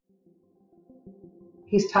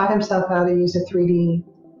he's taught himself how to use a 3D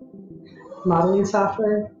modeling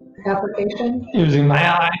software application Using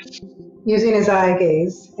my eyes. using his eye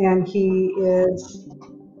gaze, and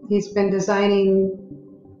he's been designing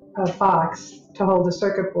a box to hold a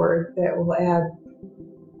circuit board that will add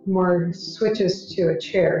more switches to a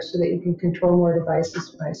chair so that you can control more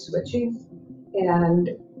devices by switching. And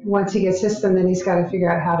once he gets system, then he's got to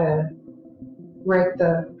figure out how to write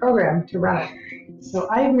the program to run it. So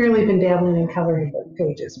I've merely been dabbling in coloring book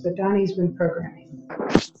pages, but Donnie's been programming.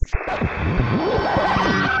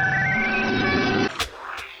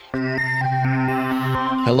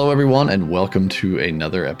 Hello, everyone, and welcome to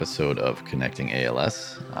another episode of Connecting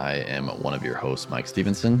ALS. I am one of your hosts, Mike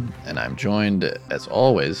Stevenson, and I'm joined, as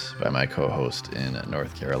always, by my co-host in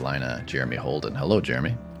North Carolina, Jeremy Holden. Hello,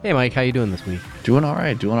 Jeremy. Hey, Mike. How you doing this week? Doing all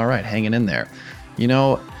right. Hanging in there. You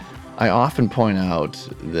know, I often point out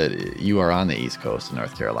that you are on the East Coast in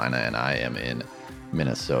North Carolina, and I am in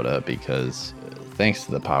Minnesota because, thanks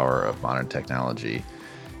to the power of modern technology,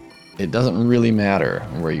 it doesn't really matter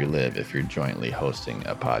where you live if you're jointly hosting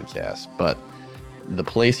a podcast, but the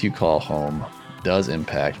place you call home does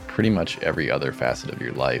impact pretty much every other facet of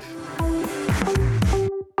your life,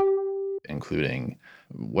 including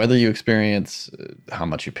whether you experience, how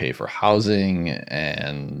much you pay for housing,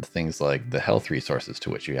 and things like the health resources to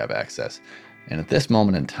which you have access. And at this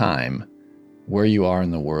moment in time, where you are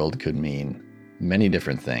in the world could mean many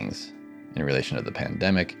different things in relation to the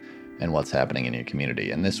pandemic and what's happening in your community.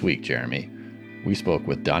 And this week, Jeremy, we spoke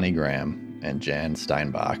with Donnie Graham and Jan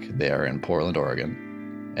Steinbach. They are in Portland,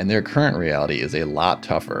 Oregon, and their current reality is a lot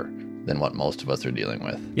tougher than what most of us are dealing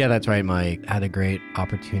with. Yeah, that's right, Mike. I had a great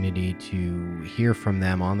opportunity to hear from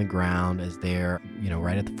them on the ground as they're,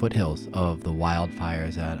 right at the foothills of the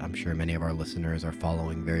wildfires that I'm sure many of our listeners are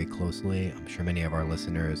following very closely. I'm sure many of our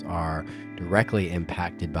listeners are directly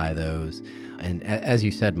impacted by those. And as you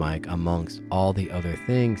said, Mike, amongst all the other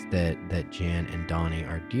things that Jan and Donnie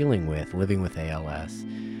are dealing with, living with ALS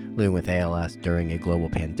during a global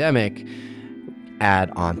pandemic, add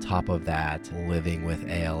on top of that, living with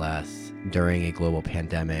ALS during a global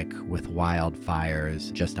pandemic with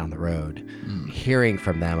wildfires just down the road. Hearing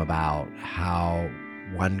from them about how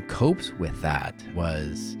one copes with that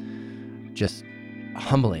was just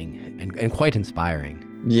humbling and quite inspiring.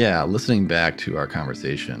 Yeah, listening back to our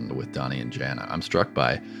conversation with Donnie and Jan, I'm struck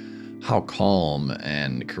by how calm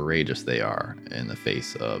and courageous they are in the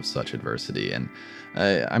face of such adversity. And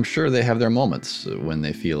I'm sure they have their moments when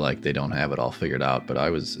they feel like they don't have it all figured out, but I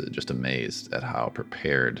was just amazed at how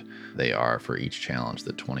prepared they are for each challenge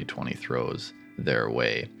that 2020 throws their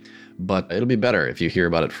way. But it'll be better if you hear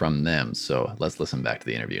about it from them, so let's listen back to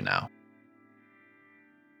the interview now.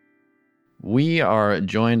 We are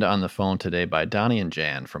joined on the phone today by Donnie and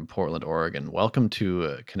Jan from Portland, Oregon. Welcome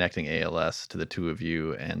to Connecting ALS to the two of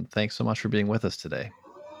you, and thanks so much for being with us today.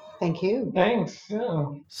 Thank you. Thanks. Yeah.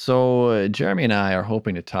 So Jeremy and I are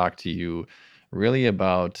hoping to talk to you really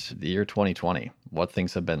about the year 2020, what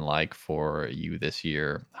things have been like for you this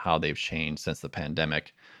year, how they've changed since the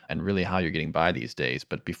pandemic, and really how you're getting by these days.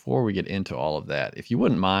 But before we get into all of that, if you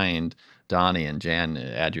wouldn't mind, Donnie and Jan,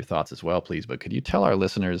 add your thoughts as well, please. But could you tell our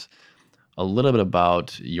listeners a little bit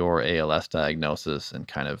about your ALS diagnosis and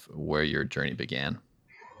kind of where your journey began?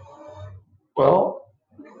 Well,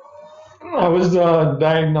 I was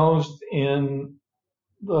diagnosed in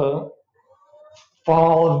the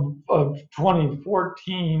fall of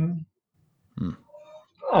 2014.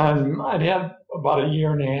 I'd had about a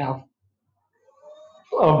year and a half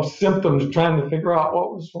of symptoms trying to figure out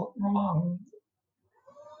what was wrong.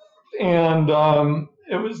 And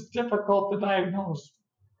it was difficult to diagnose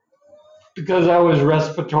because I was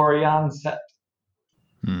respiratory onset.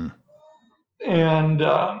 And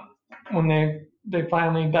when they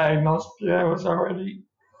finally diagnosed me, I was already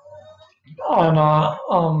on a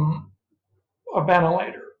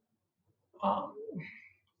ventilator.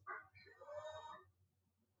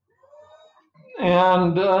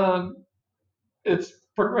 And it's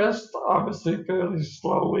progressed obviously fairly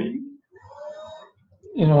slowly,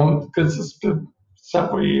 because it's been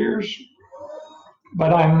several years.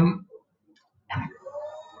 But I'm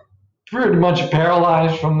pretty much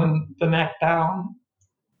paralyzed from the neck down.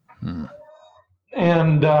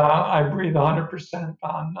 And I breathe 100%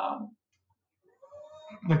 on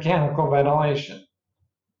mechanical ventilation.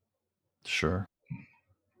 Sure.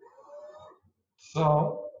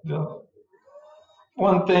 So the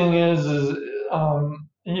one thing is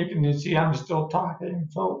and you can see I'm still talking.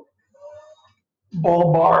 So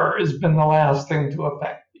bulbar has been the last thing to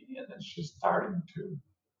affect me, and it's just starting to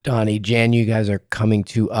Donnie, Jan, you guys are coming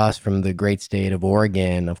to us from the great state of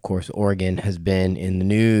Oregon. Of course, Oregon has been in the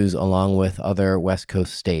news along with other West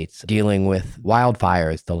Coast states dealing with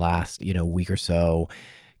wildfires the last, week or so.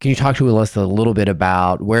 Can you talk to us a little bit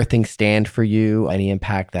about where things stand for you, any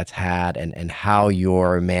impact that's had, and how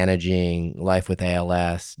you're managing life with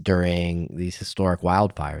ALS during these historic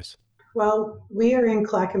wildfires? Well, we are in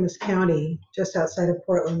Clackamas County, just outside of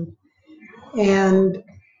Portland,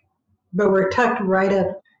 but we're tucked right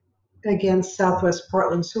up against Southwest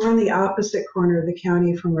Portland. So we're on the opposite corner of the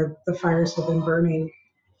county from where the fires have been burning,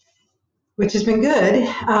 which has been good.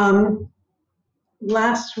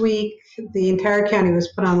 Last week, the entire county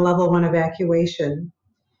was put on level 1 evacuation,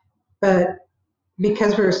 but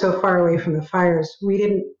because we were so far away from the fires, we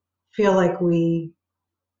didn't feel like we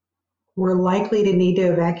were likely to need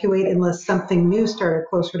to evacuate unless something new started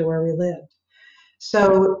closer to where we lived.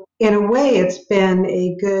 So in a way, it's been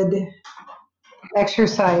a good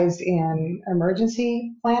exercise in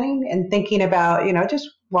emergency planning and thinking about, just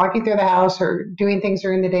walking through the house or doing things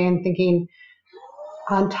during the day and thinking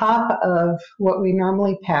on top of what we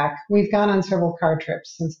normally pack. We've gone on several car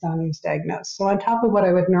trips since Donnie was diagnosed. So on top of what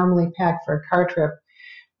I would normally pack for a car trip,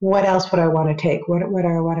 what else would I want to take? What do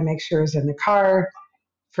I want to make sure is in the car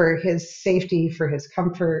for his safety, for his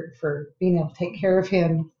comfort, for being able to take care of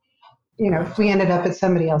him, if we ended up at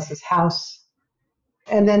somebody else's house.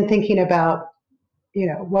 And then thinking about,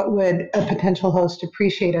 what would a potential host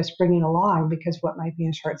appreciate us bringing along because what might be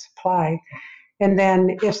in short supply? And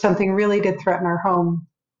then if something really did threaten our home,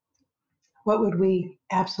 what would we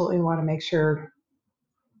absolutely want to make sure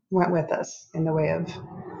went with us in the way of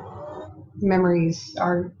memories?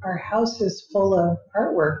 Our house is full of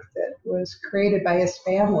artwork that was created by his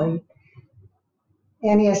family.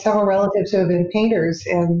 And he has several relatives who have been painters,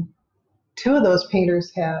 and 2 of those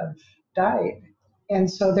painters have died. And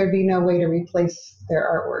so there'd be no way to replace their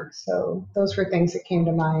artwork. So those were things that came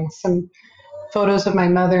to mind. Some photos of my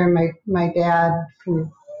mother and my dad from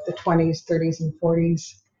the 20s, 30s, and 40s.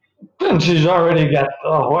 And she's already got the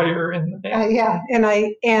Hoyer in there. Yeah, and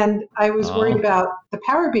I was worried about the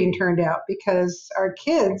power being turned out because our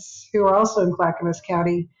kids, who are also in Clackamas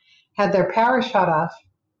County, had their power shut off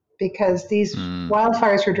because these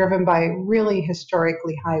wildfires were driven by really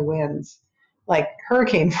historically high winds, like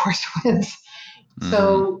hurricane force winds.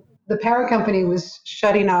 So the power company was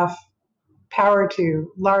shutting off power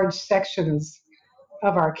to large sections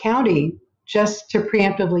of our county just to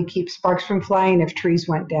preemptively keep sparks from flying if trees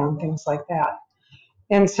went down, things like that.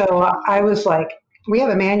 And so I was like, we have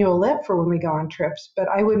a manual lift for when we go on trips, but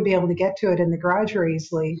I wouldn't be able to get to it in the garage very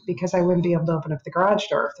easily because I wouldn't be able to open up the garage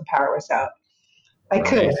door if the power was out. I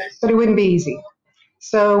could, but it wouldn't be easy.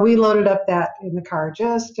 So we loaded up that in the car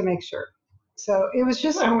just to make sure. So it was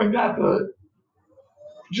just... And we got the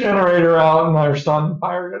generator out and our son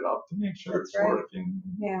fired it up to make sure it's working.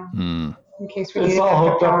 Yeah. In case we it's all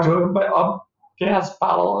hooked up to a gas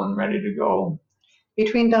bottle and ready to go.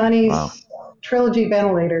 Between Donnie's Trilogy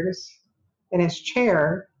ventilators and his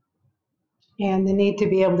chair and the need to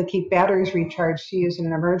be able to keep batteries recharged to use in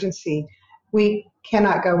an emergency, we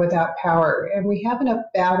cannot go without power. And we have enough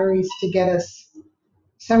batteries to get us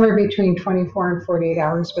somewhere between 24 and 48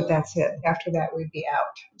 hours, but that's it. After that, we'd be out.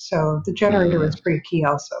 So the generator was pretty key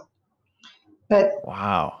also. But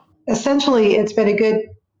essentially, it's been a good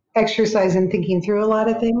exercise in thinking through a lot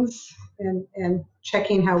of things and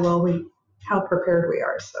checking how prepared we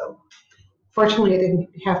are. So fortunately, I didn't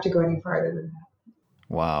have to go any farther than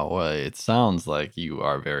that. Wow. Well, it sounds like you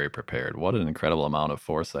are very prepared. What an incredible amount of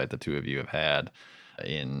foresight the 2 of you have had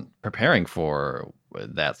in preparing for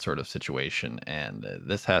that sort of situation. And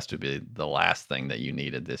this has to be the last thing that you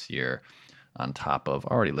needed this year, on top of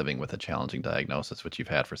already living with a challenging diagnosis, which you've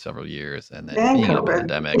had for several years, and then being in a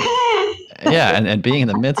pandemic. and being in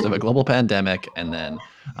the midst of a global pandemic, and then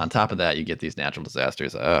on top of that, you get these natural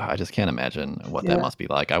disasters. I just can't imagine what that must be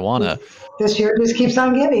like. I want to... This year just keeps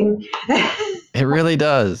on giving. It really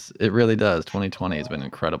does. It really does. 2020 has been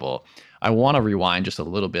incredible. I want to rewind just a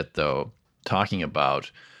little bit, though, talking about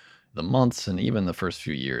the months and even the first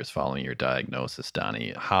few years following your diagnosis,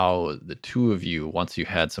 Donnie, how the 2 of you, once you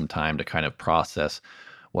had some time to kind of process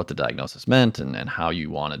what the diagnosis meant and how you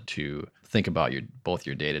wanted to think about both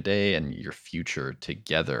your day-to-day and your future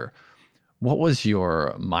together, what was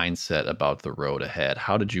your mindset about the road ahead?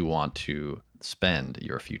 How did you want to spend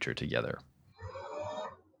your future together?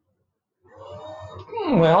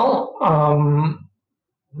 Well,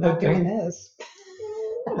 not doing this.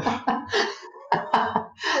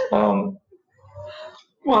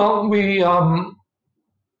 Well, we,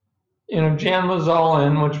 Jan was all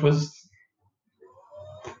in, which was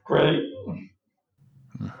great.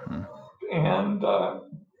 And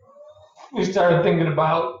we started thinking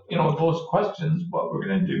about, those questions, what we're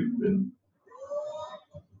going to do. And,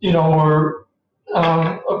 we're,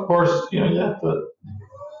 of course, you have to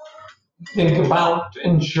think about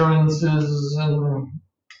insurances and,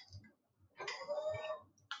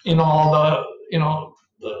 all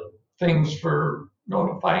the things for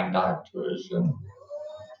notifying doctors. And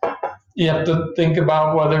you have to think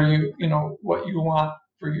about whether what you want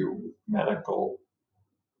for your medical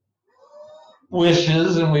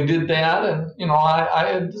wishes. And we did that. And, I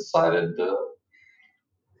had decided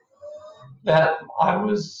that I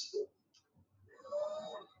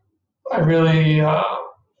really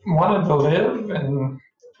wanted to live and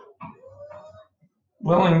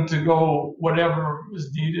willing to go whatever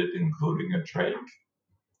was needed, including a trach,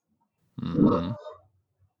 Mm-hmm.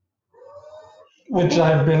 which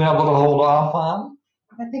I've been able to hold off on.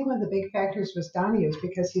 I think one of the big factors was Donnie,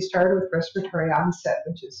 because he started with respiratory onset,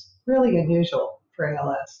 which is really unusual for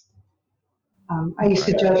ALS. I used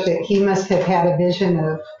to joke that he must have had a vision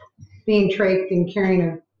of being trached and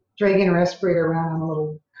dragging a respirator around on a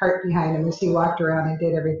little cart behind him as he walked around and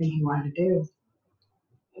did everything he wanted to do.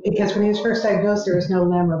 Because when he was first diagnosed, there was no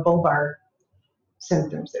limb or bulbar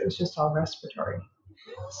symptoms. It was just all respiratory.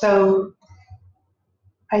 So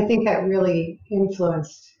I think that really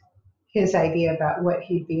influenced his idea about what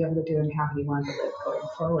he'd be able to do and how he wanted to live going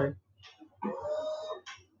forward.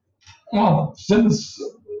 Well, since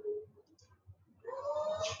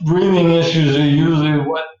breathing issues are usually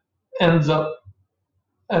what ends up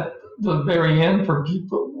at the very end for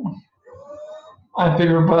people, I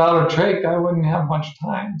figured without a trach, I wouldn't have much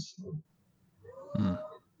time. So.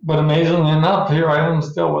 But amazingly enough, here I am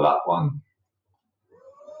still without one.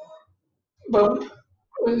 But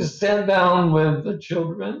we just sat down with the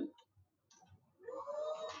children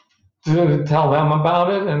to tell them about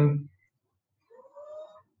it and,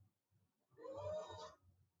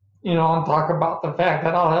 and talk about the fact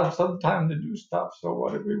that I'll have some time to do stuff. So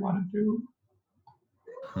what do we want to do?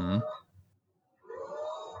 Mm-hmm.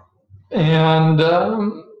 And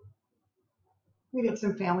we did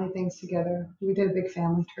some family things together. We did a big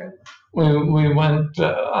family trip. We went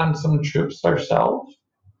on some trips ourselves.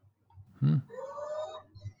 Hmm.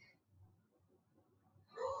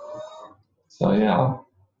 So, yeah.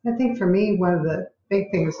 I think for me, one of the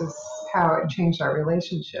big things is how it changed our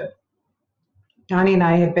relationship. Donnie and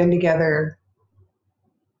I had been together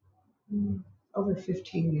over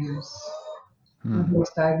 15 years when he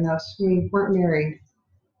was diagnosed. We weren't married.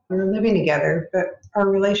 We were living together, but our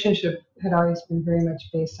relationship had always been very much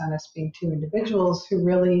based on us being two individuals who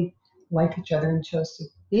really like each other and chose to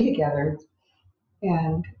be together.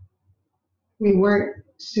 And we weren't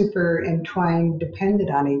super entwined,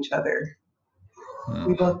 dependent on each other.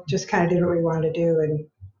 We both just kind of did what we wanted to do,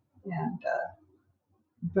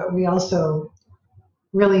 but we also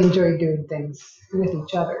really enjoyed doing things with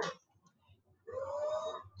each other.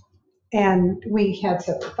 And we had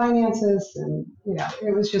separate finances, and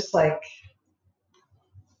it was just like,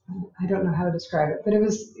 I don't know how to describe it, but it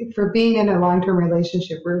was, for being in a long-term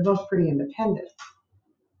relationship, we were both pretty independent.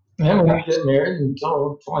 Yeah, we didn't get married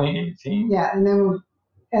until 2018. Yeah, and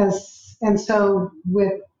then so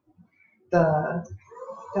with the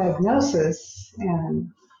diagnosis and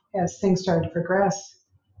as things started to progress,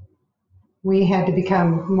 we had to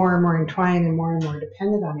become more and more entwined and more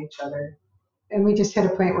dependent on each other. And we just hit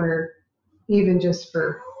a point where, even just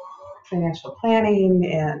for financial planning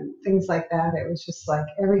and things like that, it was just like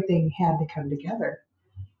everything had to come together.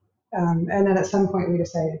 And then at some point we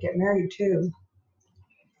decided to get married too.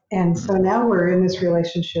 And so now we're in this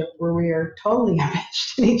relationship where we are totally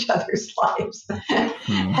enmeshed in each other's lives.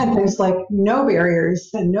 And there's like no barriers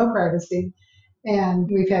and no privacy. And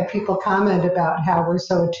we've had people comment about how we're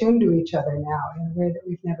so attuned to each other now in a way that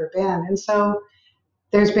we've never been. And so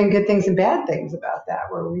there's been good things and bad things about that,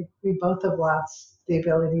 where we both have lost the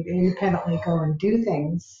ability to independently go and do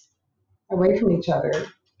things away from each other.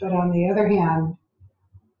 But on the other hand,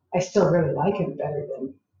 I still really like him better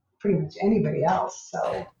than pretty much anybody else.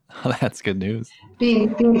 So that's good news.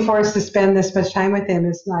 Being forced to spend this much time with him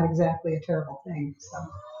is not exactly a terrible thing. So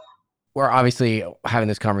we're obviously having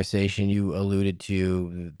this conversation. You alluded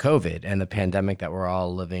to COVID and the pandemic that we're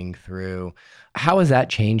all living through. How has that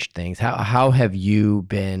changed things? How have you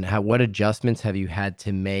been? What adjustments have you had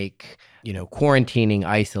to make? Quarantining,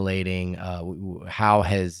 isolating. How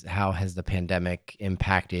has the pandemic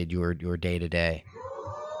impacted your day to day?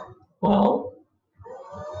 Well,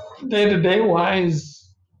 day to day wise,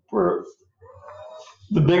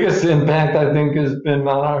 the biggest impact I think has been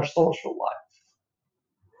on our social life.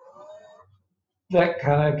 That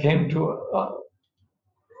kind of came to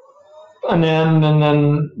an end, and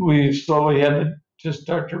then we slowly had to to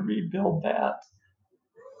start to rebuild that.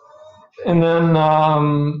 And then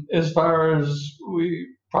as far as we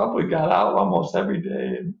probably got out almost every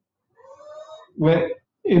day and went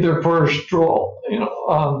either for a stroll,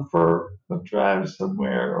 for a drive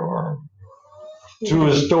somewhere or to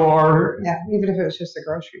a store. Yeah, even if it was just a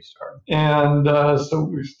grocery store. And so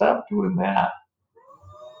we stopped doing that.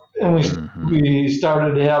 And we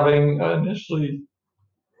started having initially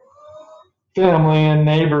family and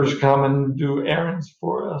neighbors come and do errands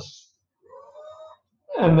for us.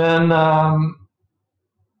 And then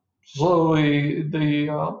slowly the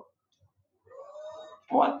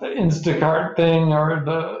Instacart thing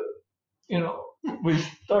or we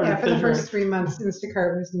started. Yeah, for the first 3 months,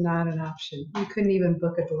 Instacart was not an option. You couldn't even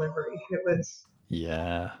book a delivery. It was.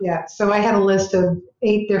 Yeah. Yeah, so I had a list of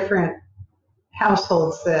 8 different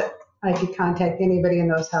households that I could contact anybody in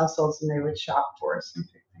those households and they would shop for us and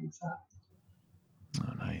pick things up.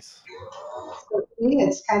 Oh, nice. So for me,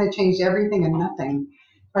 it's kind of changed everything and nothing.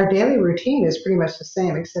 Our daily routine is pretty much the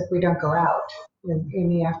same, except we don't go out in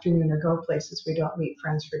the afternoon or go places. We don't meet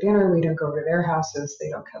friends for dinner. We don't go to their houses. They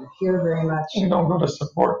don't come here very much. We don't go to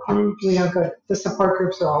support groups. We don't go. The support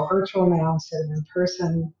groups are all virtual now instead of in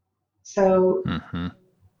person. So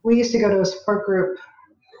we used to go to a support group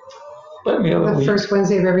the first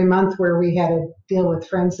Wednesday of every month where we had to deal with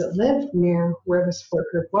friends that lived near where the support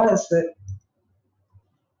group was, that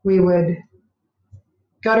we would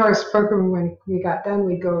go to our support group. When we got done,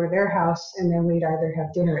 we'd go over to their house and then we'd either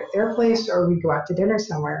have dinner at their place or we'd go out to dinner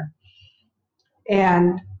somewhere.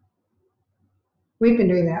 And we've been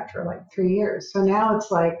doing that for like 3 years. So now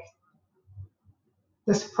it's like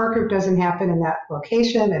the support group doesn't happen in that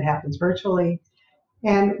location. It happens virtually.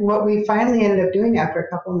 And what we finally ended up doing after a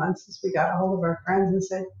couple of months is we got a hold of our friends and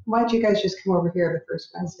said, why don't you guys just come over here the first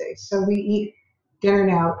Wednesday? So we eat dinner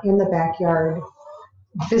now in the backyard,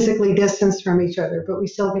 physically distanced from each other, but we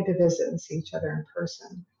still get to visit and see each other in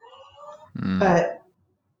person. But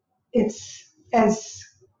it's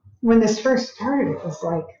when this first started, it was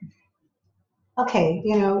like, okay,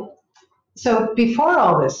 so before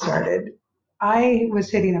all this started, I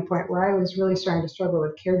was hitting a point where I was really starting to struggle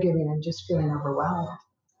with caregiving and just feeling overwhelmed.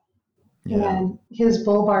 Yeah. And his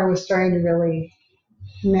bulbar was starting to really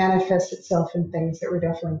manifest itself in things that were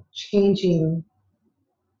definitely changing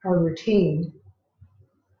our routine.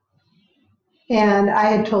 And I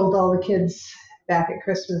had told all the kids back at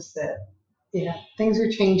Christmas that, things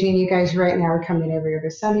are changing. You guys right now are coming every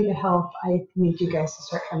other Sunday to help. I need you guys to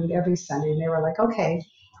start coming every Sunday. And they were like, okay.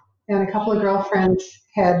 And a couple of girlfriends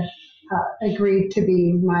had agreed to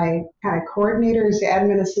be my kind of coordinators,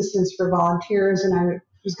 admin assistants for volunteers, and I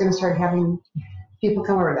was going to start having people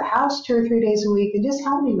come over to the house 2 or 3 days a week and just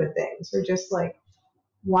help me with things, or just like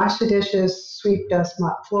wash the dishes, sweep, dust,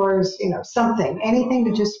 mop floors, anything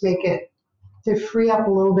to just make it, to free up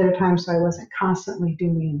a little bit of time so I wasn't constantly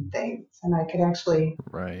doing things and I could actually.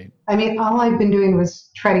 Right. I mean, all I've been doing was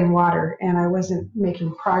treading water and I wasn't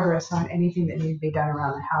making progress on anything that needed to be done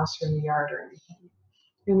around the house or in the yard or anything.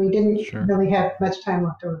 And we didn't really have much time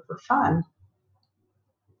left over for fun.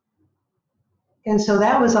 And so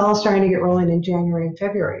that was all starting to get rolling in January and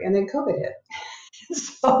February. And then COVID hit.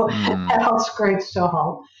 So that all scraped to a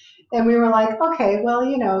halt. And we were like, okay, well,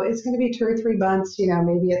 it's going to be 2 or 3 months,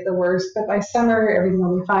 maybe at the worst. But by summer, everything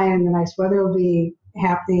will be fine. And the nice weather will be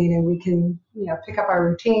happening. And we can, pick up our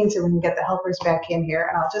routines and we can get the helpers back in here.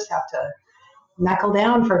 And I'll just have to knuckle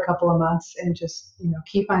down for a couple of months and just,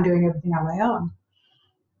 keep on doing everything on my own.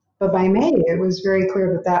 But by May, it was very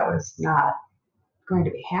clear that that was not going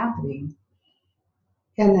to be happening,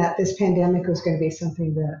 and that this pandemic was going to be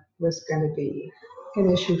something that was going to be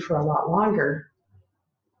an issue for a lot longer.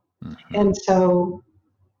 And so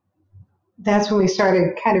that's when we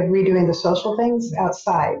started kind of redoing the social things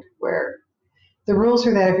outside, where the rules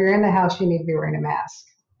are that if you're in the house, you need to be wearing a mask,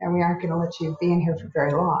 and we aren't going to let you be in here for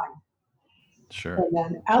very long. Sure. And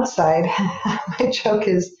then outside, my joke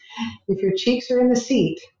is, if your cheeks are in the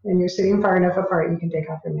seat and you're sitting far enough apart, you can take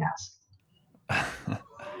off your mask.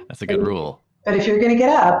 That's a good rule. But if you're going to get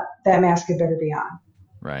up, that mask had better be on.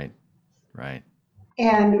 Right.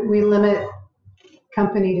 And we limit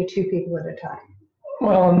company to 2 people at a time.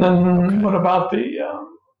 Well, and then what about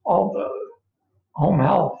all the home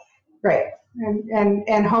health? Right.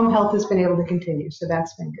 And home health has been able to continue, so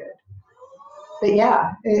that's been good. But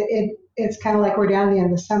yeah, it's kind of like we're down at the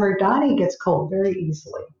end of the summer. Donnie gets cold very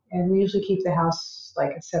easily, and we usually keep the house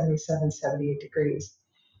like at 77, 78 degrees.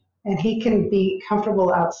 And he can be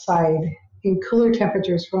comfortable outside in cooler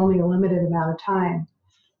temperatures for only a limited amount of time.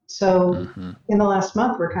 So in the last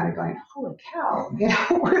month, we're kind of going, holy cow,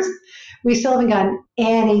 we still haven't gotten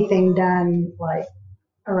anything done like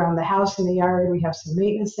around the house and the yard. We have some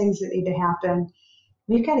maintenance things that need to happen.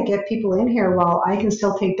 We've got to get people in here while I can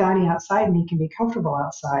still take Donnie outside and he can be comfortable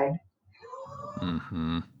outside.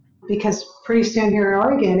 Mm-hmm. Because pretty soon here in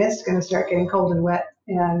Oregon, it's going to start getting cold and wet,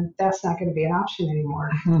 and that's not going to be an option anymore.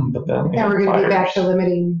 But then And we're going to be back to fires.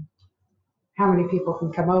 limiting how many people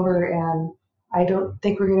can come over, and I don't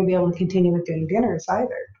think we're going to be able to continue with doing dinners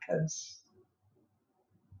either, because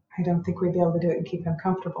I don't think we'd be able to do it and keep them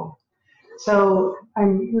comfortable. So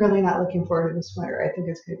I'm really not looking forward to this winter. I think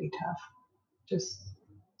it's going to be tough. Just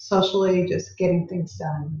socially, just getting things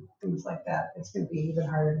done, things like that. It's going to be even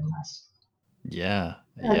harder than last. Yeah.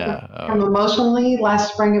 Emotionally,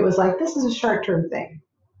 last spring it was like, this is a short-term thing.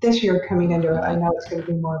 This year coming into it, I know it's going to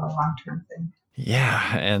be more of a long-term thing.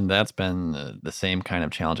 Yeah, and that's been the same kind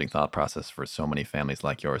of challenging thought process for so many families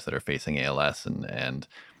like yours that are facing ALS and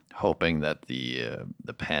hoping that the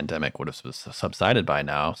pandemic would have subsided by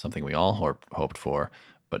now, something we all hoped for,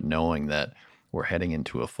 but knowing that we're heading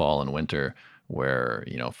into a fall and winter where,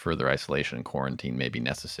 further isolation and quarantine may be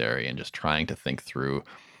necessary, and just trying to think through,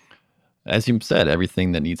 as you said,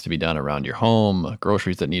 everything that needs to be done around your home,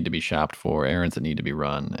 groceries that need to be shopped for, errands that need to be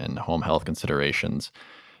run, and home health considerations.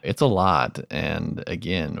 It's a lot. And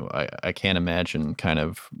again, I can't imagine kind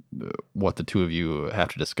of what the two of you have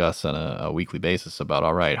to discuss on a weekly basis about,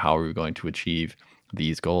 all right, how are we going to achieve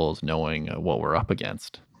these goals, knowing what we're up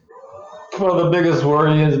against? Well, the biggest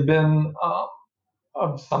worry has been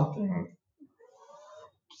of something.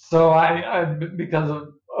 So I because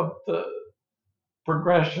of the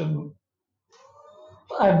progression,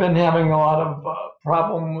 I've been having a lot of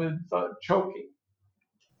problem with choking.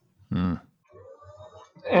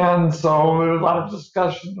 And so there's a lot of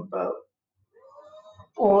discussion about,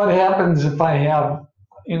 well, what happens if I have,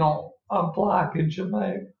 a blockage in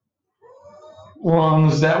my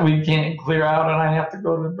lungs that we can't clear out and I have to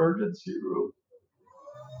go to the emergency room.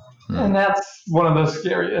 And that's one of the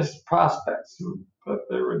scariest prospects, that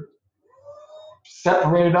they would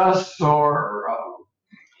separate us or...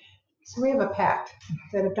 So we have a pact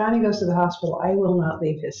that if Donnie goes to the hospital, I will not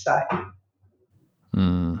leave his side.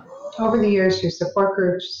 Over the years, through support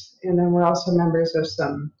groups, and then we're also members of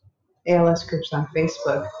some ALS groups on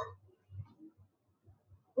Facebook,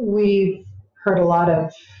 we've heard a lot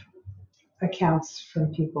of accounts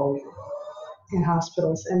from people in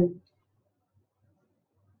hospitals, and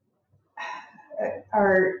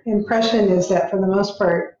our impression is that for the most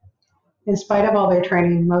part, in spite of all their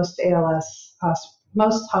training, most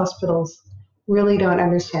hospitals really don't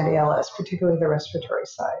understand ALS, particularly the respiratory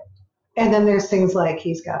side. And then there's things like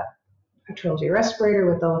he's got a Trilogy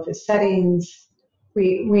respirator with all of his settings.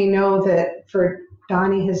 We know that for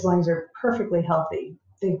Donnie, his lungs are perfectly healthy.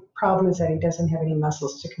 The problem is that he doesn't have any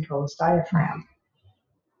muscles to control his diaphragm.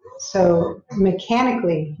 So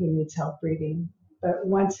mechanically, he needs help breathing. But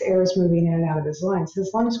once air is moving in and out of his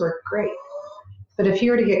lungs work great. But if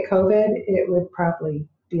he were to get COVID, it would probably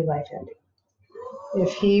be life-ending.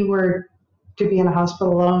 If he were to be in a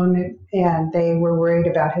hospital alone and they were worried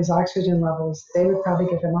about his oxygen levels, they would probably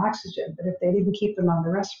give him oxygen. But if they didn't keep him on the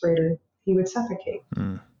respirator, he would suffocate.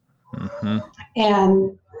 Mm-hmm.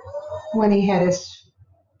 And when he had his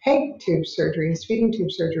peg tube surgery, his feeding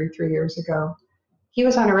tube surgery 3 years ago, he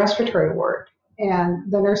was on a respiratory ward.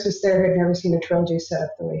 And the nurses there had never seen a Trilogy set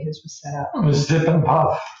up the way his was set up. It was zip and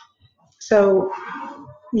puff. So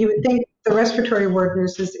you would think the respiratory ward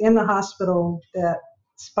nurses in the hospital that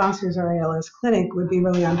sponsors our ALS clinic would be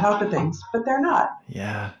really on top of things, but they're not.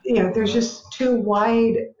 Yeah. There's just too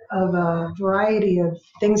wide of a variety of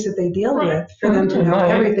things that they deal with for them to know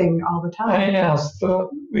everything all the time. We asked the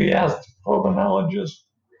pulmonologist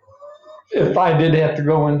if I did have to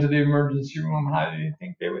go into the emergency room, how do you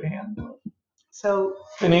think they would handle it?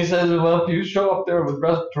 And he says, well, if you show up there with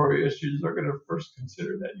respiratory issues, they're going to first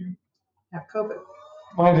consider that you have COVID.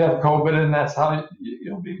 Might have COVID, and that's how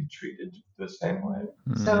you'll be treated the same way.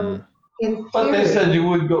 So, but they said you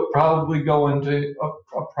would probably go into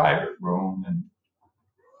a private room,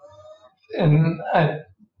 and I'm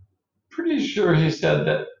pretty sure he said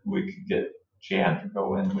that we could get Jan to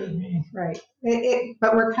go in with me. Right.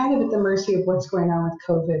 But we're kind of at the mercy of what's going on with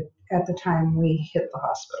COVID at the time we hit the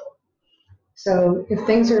hospital. So if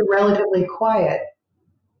things are relatively quiet,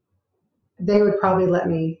 they would probably let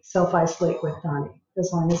me self-isolate with Donnie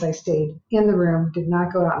as long as I stayed in the room, did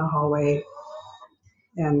not go out in the hallway,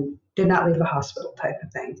 and did not leave the hospital type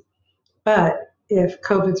of thing. But if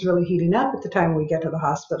COVID's really heating up at the time we get to the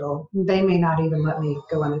hospital, they may not even let me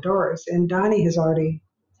go in the doors. And Donnie has already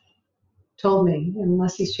told me,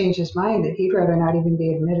 unless he's changed his mind, that he'd rather not even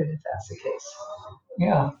be admitted if that's the case.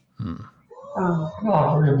 Yeah. No,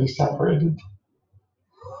 we're going to be separated.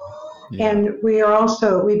 Yeah. And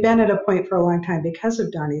we've been at a point for a long time because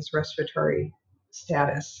of Donnie's respiratory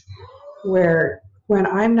status where when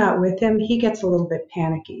I'm not with him, he gets a little bit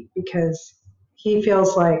panicky because he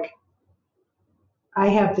feels like I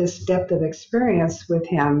have this depth of experience with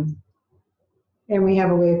him and we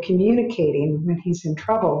have a way of communicating when he's in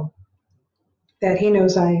trouble that he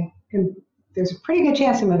knows there's a pretty good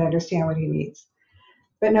chance I'm going to understand what he needs.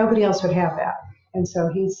 But nobody else would have that. And so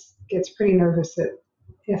he gets pretty nervous that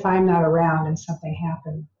if I'm not around and something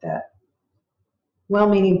happened, that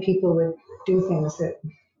well-meaning people would do things that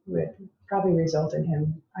would probably result in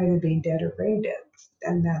him either being dead or brain dead.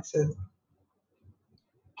 And that's a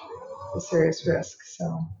serious risk.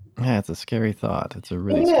 So Yeah, it's a scary thought. It's a it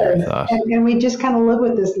really scary is. thought. And we just kind of live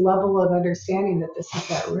with this level of understanding that this is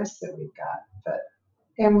that risk that we've got.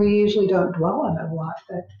 And we usually don't dwell on it a lot.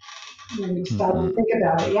 But when you stop and think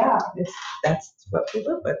about it, that's what we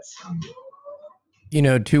live with. So. You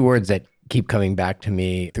know, two words that keep coming back to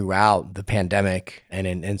me throughout the pandemic and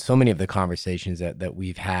in so many of the conversations that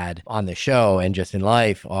we've had on the show and just in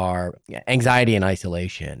life are anxiety and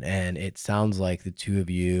isolation. And it sounds like the two of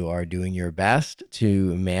you are doing your best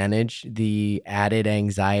to manage the added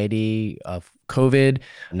anxiety of COVID,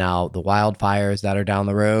 now the wildfires that are down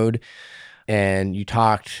the road. And you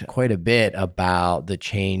talked quite a bit about the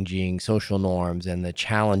changing social norms and the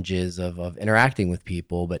challenges of interacting with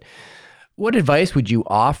people. But what advice would you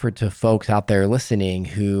offer to folks out there listening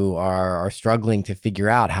who are struggling to figure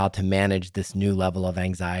out how to manage this new level of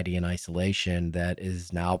anxiety and isolation that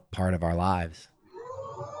is now part of our lives?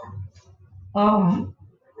 Well,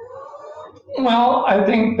 I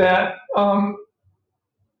think that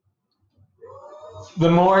the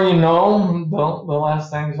more you know, the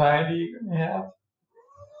less anxiety you're going to have.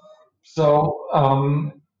 So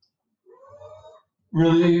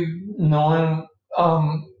really knowing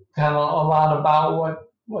kind of a lot about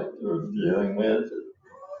what you're dealing with,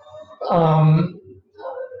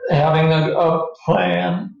 having a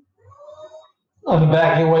plan, an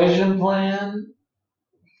evacuation plan.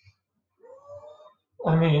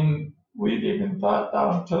 I mean, we've even thought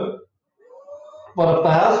down to, what if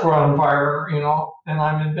the house were on fire, and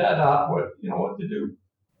I'm in bed, what to do?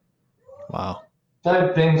 Wow.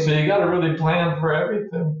 Type thing. So you got to really plan for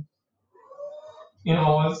everything.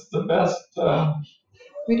 It's the best.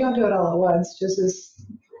 We don't do it all at once, just as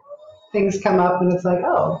things come up and it's like,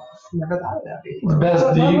 oh, never thought of that before. The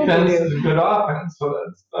best defense is a good offense, so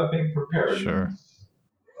that's being prepared. Sure.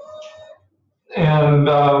 And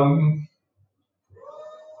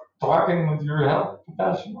talking with your health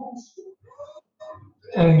professionals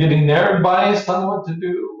and getting their advice on what to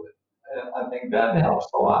do. I think that helps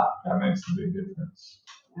a lot. That makes a big difference.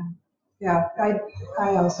 Yeah, I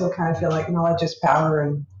also kind of feel like knowledge is power,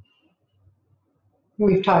 and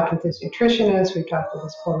we've talked with his nutritionist, we've talked with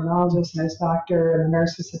his pulmonologist and his doctor and the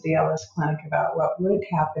nurses at the Ellis Clinic about what would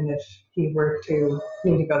happen if he were to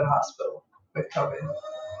need to go to the hospital with COVID.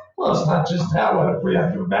 Well, it's not just that, what if we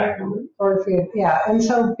have to evacuate? Or if we, and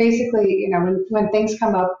so basically, when things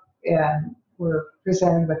come up and we're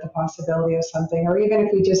presented with the possibility of something, or even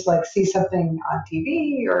if we just like see something on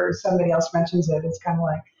TV or somebody else mentions it, it's kind of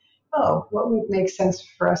like, oh, what would make sense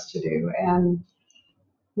for us to do? And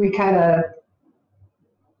we kind of,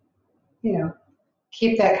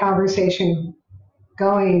 keep that conversation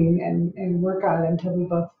going and work on it until we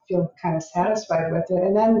both feel kind of satisfied with it.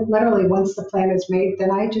 And then literally once the plan is made,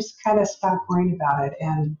 then I just kind of stop worrying about it.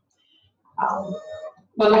 And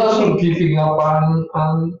but also keeping up on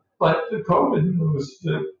like the COVID news,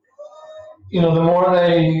 the more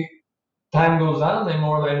time goes on, the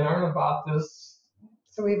more they learn about this.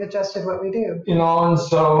 So we've adjusted what we do. And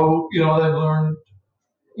so, they've learned,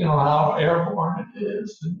 how airborne it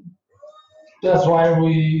is. And that's why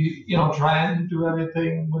we, try and do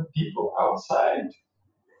everything with people outside.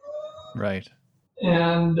 Right.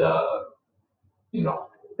 And, But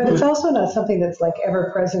it's also not something that's like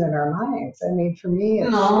ever present in our minds. I mean, for me,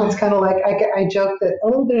 it's kind of like, I joke that a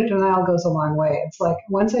little bit of denial goes a long way. It's like,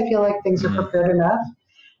 once I feel like things are prepared enough,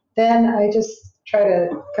 then I just try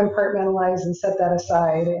to compartmentalize and set that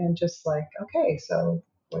aside and just like, okay, so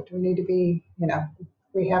what do we need to be,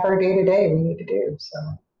 we have our day-to-day we need to do, so.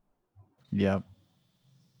 Yep.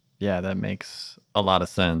 Yeah, that makes a lot of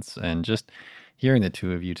sense. And just hearing the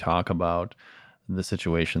two of you talk about the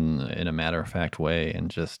situation in a matter-of-fact way and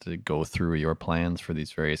just to go through your plans for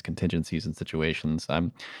these various contingencies and situations,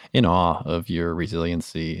 I'm in awe of your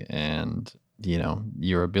resiliency and,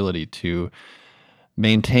 your ability to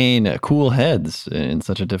maintain cool heads in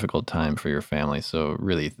such a difficult time for your family. So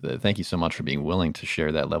really, thank you so much for being willing to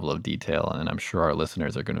share that level of detail. And I'm sure our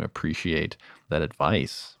listeners are going to appreciate that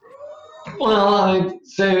advice. Well, I'd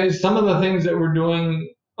say some of the things that we're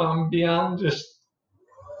doing beyond just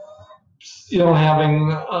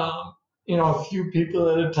having a few people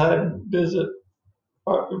at a time visit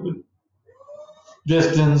with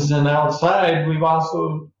distance and outside. We've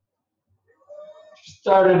also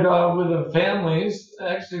started with the families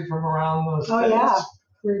actually from around the states. Oh yeah,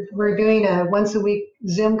 we're doing a once a week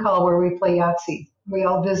Zoom call where we play Yahtzee. We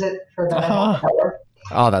all visit for about a half hour.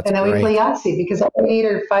 Oh, that's and then great. we play Yahtzee because all we need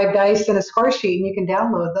are 5 dice and a score sheet, and you can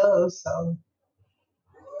download those. So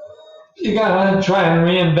you gotta try and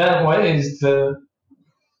reinvent ways to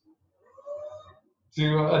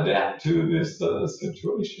adapt to this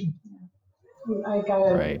situation. I got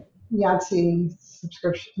a Yahtzee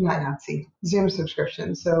subscription, not Yahtzee, Zoom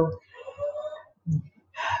subscription. So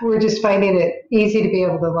we're just finding it easy to be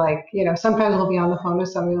able to sometimes we'll be on the phone with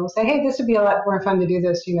somebody and we'll say, hey, this would be a lot more fun to do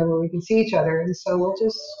this, where we can see each other. And so we'll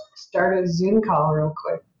just start a Zoom call real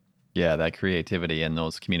quick. Yeah, that creativity and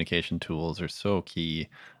those communication tools are so key.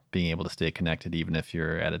 Being able to stay connected, even if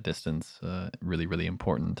you're at a distance, really, really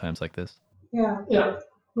important in times like this. Yeah. Yeah.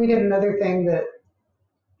 We did another thing that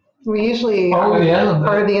we usually are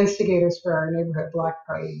part of the instigators for our neighborhood block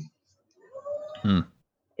party.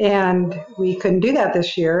 And we couldn't do that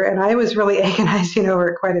this year. And I was really agonizing over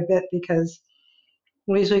it quite a bit because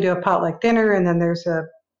we usually do a potluck dinner and then there's a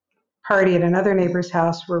party at another neighbor's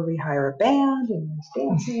house where we hire a band and there's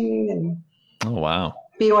dancing and oh wow,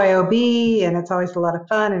 BYOB, and it's always a lot of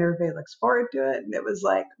fun and everybody looks forward to it. And it was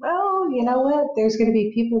like, well, you know what? There's going to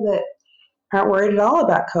be people that aren't worried at all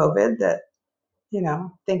about COVID that,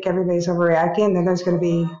 think everybody's overreacting. And then there's going to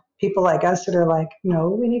be people like us that are like, no,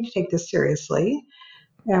 we need to take this seriously.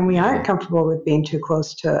 And we aren't comfortable with being too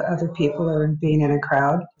close to other people or being in a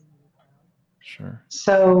crowd. Sure.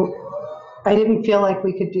 So I didn't feel like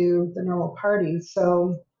we could do the normal party.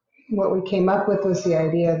 So what we came up with was the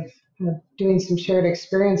idea of doing some shared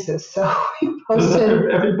experiences. So we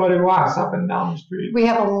posted. Everybody walks up and down the street. We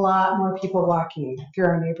have a lot more people walking through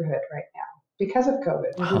our neighborhood right now because of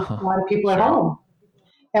COVID. There's a lot of people at home.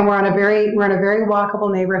 And we're in a very walkable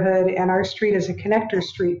neighborhood, and our street is a connector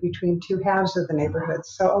street between two halves of the neighborhood.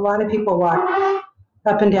 So a lot of people walk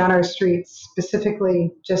up and down our streets specifically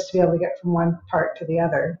just to be able to get from one part to the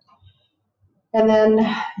other. And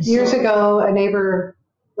then years ago, a neighbor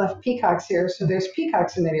left peacocks here, so there's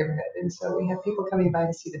peacocks in the neighborhood, and so we have people coming by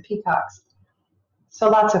to see the peacocks. So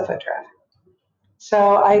lots of foot traffic.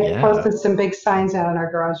 So I posted some big signs out on our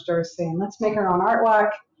garage doors saying, let's make our own art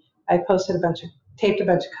walk. I posted taped a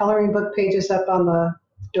bunch of coloring book pages up on the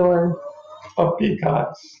door. Of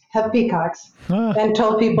peacocks. And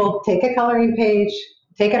told people, take a coloring page,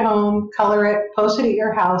 take it home, color it, post it at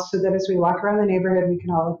your house so that as we walk around the neighborhood, we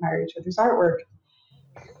can all admire each other's artwork.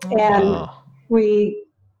 And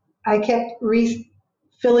I kept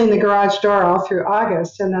refilling the garage door all through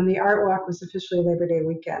August, and then the art walk was officially Labor Day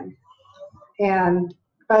weekend. And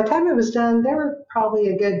by the time it was done, there were probably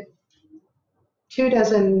a good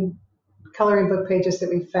 24 coloring book pages that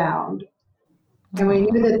we found. And we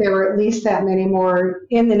knew that there were at least that many more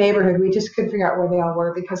in the neighborhood. We just couldn't figure out where they all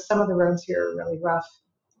were because some of the roads here are really rough.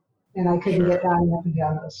 And I couldn't get down up and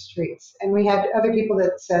down those streets. And we had other people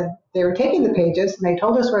that said they were taking the pages and they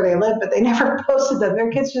told us where they lived, but they never posted them. Their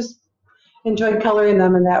kids just enjoyed coloring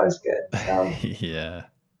them, and that was good. So. Yeah.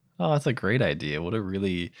 Oh, that's a great idea. What a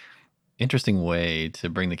really interesting way to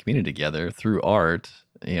bring the community together through art,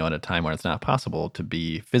 at a time when it's not possible to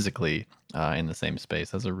be physically in the same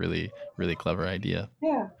space. That's a really, really clever idea.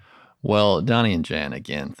 Yeah. Well, Donnie and Jan,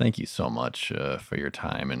 again, thank you so much for your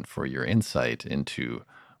time and for your insight into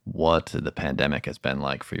what the pandemic has been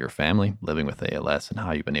like for your family living with ALS and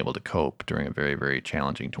how you've been able to cope during a very, very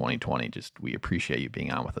challenging 2020. We appreciate you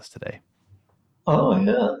being on with us today. Oh,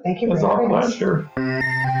 yeah. Thank you. It's our pleasure.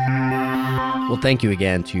 Well, thank you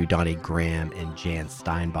again to Donnie Graham and Jan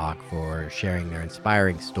Steinbach for sharing their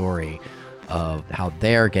inspiring story of how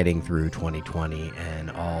they're getting through 2020 and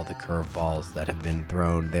all the curveballs that have been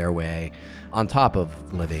thrown their way on top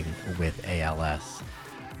of living with ALS.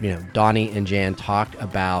 Donnie and Jan talked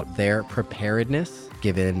about their preparedness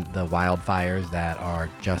given the wildfires that are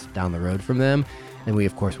just down the road from them. And we,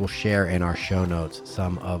 of course, will share in our show notes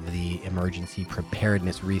some of the emergency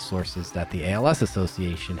preparedness resources that the ALS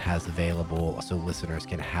Association has available so listeners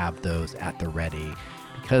can have those at the ready.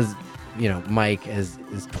 Because, Mike, as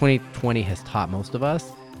 2020 has taught most of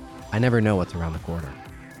us, I never know what's around the corner.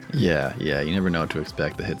 Yeah. You never know what to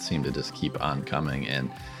expect. The hits seem to just keep on coming.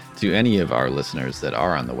 And to any of our listeners that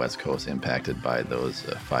are on the West Coast impacted by those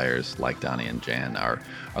fires like Donnie and Jan, our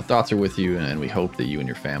thoughts are with you, and we hope that you and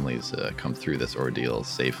your families come through this ordeal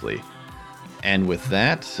safely. And with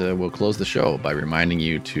that, we'll close the show by reminding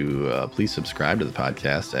you to please subscribe to the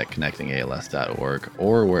podcast at connectingals.org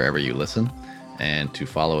or wherever you listen, and to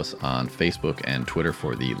follow us on Facebook and Twitter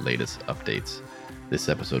for the latest updates. This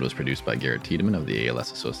episode was produced by Garrett Tiedemann of the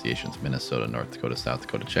ALS Association's Minnesota, North Dakota, South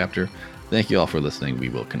Dakota chapter. Thank you all for listening. We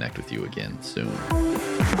will connect with you again soon.